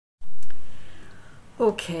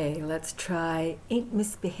Okay, let's try Ain't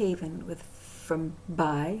Misbehavin' from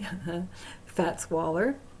by Fats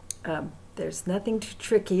Waller. There's nothing too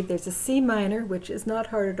tricky. There's a C minor, which is not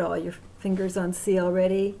hard at all. Your fingers on C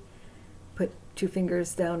already. Put 2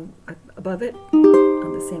 fingers down above it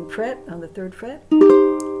on the same fret, on the 3rd fret.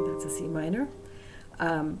 That's a C minor.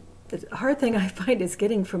 The hard thing I find is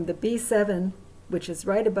getting from the B7, which is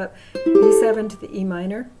right above B7, to the E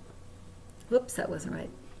minor. Whoops, that wasn't right.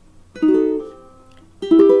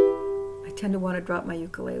 I tend to want to drop my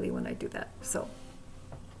ukulele when I do that, so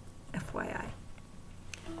FYI.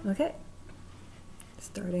 Okay,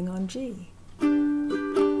 starting on G.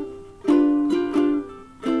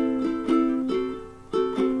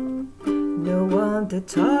 No one to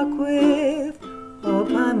talk with, all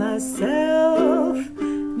by myself.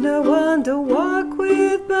 No one to walk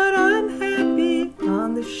with, but I'm happy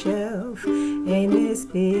on the shelf. Ain't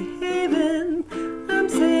misbehaving, I'm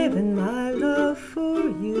saving my love for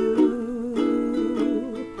you.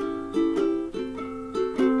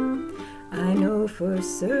 I know for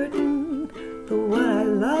certain the one I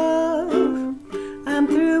love. I'm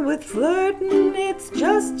through with flirtin', it's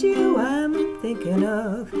just you I'm thinking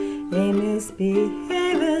of. Ain't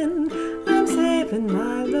misbehaving, I'm saving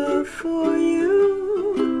my love for you.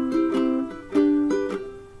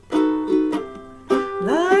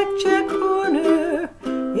 Like Jack Horner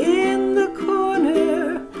in the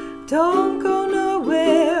corner, don't go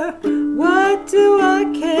nowhere, what do I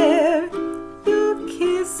care? Your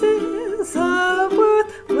kisses are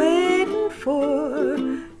worth waiting for,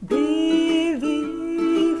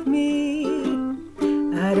 believe me.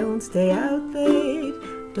 I don't stay out late,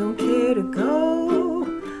 don't care to go.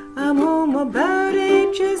 I'm home about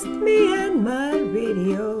 8, just me and my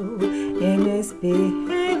radio. Ain't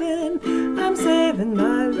misbehaving, I'm saving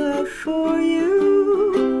my love for you.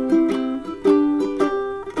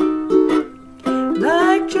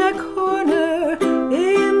 Like Jack Horner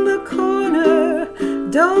in the corner,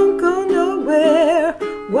 don't go nowhere,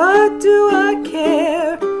 what do I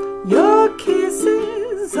care? Your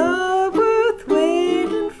kisses are worth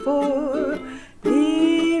waiting for,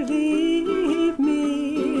 believe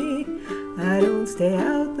me. I don't stay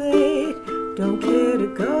out late, don't care to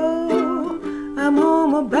go. I'm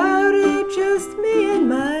home about 8, just me and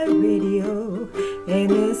my radio.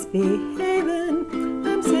 Ain't misbehaving,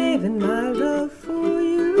 I'm saving my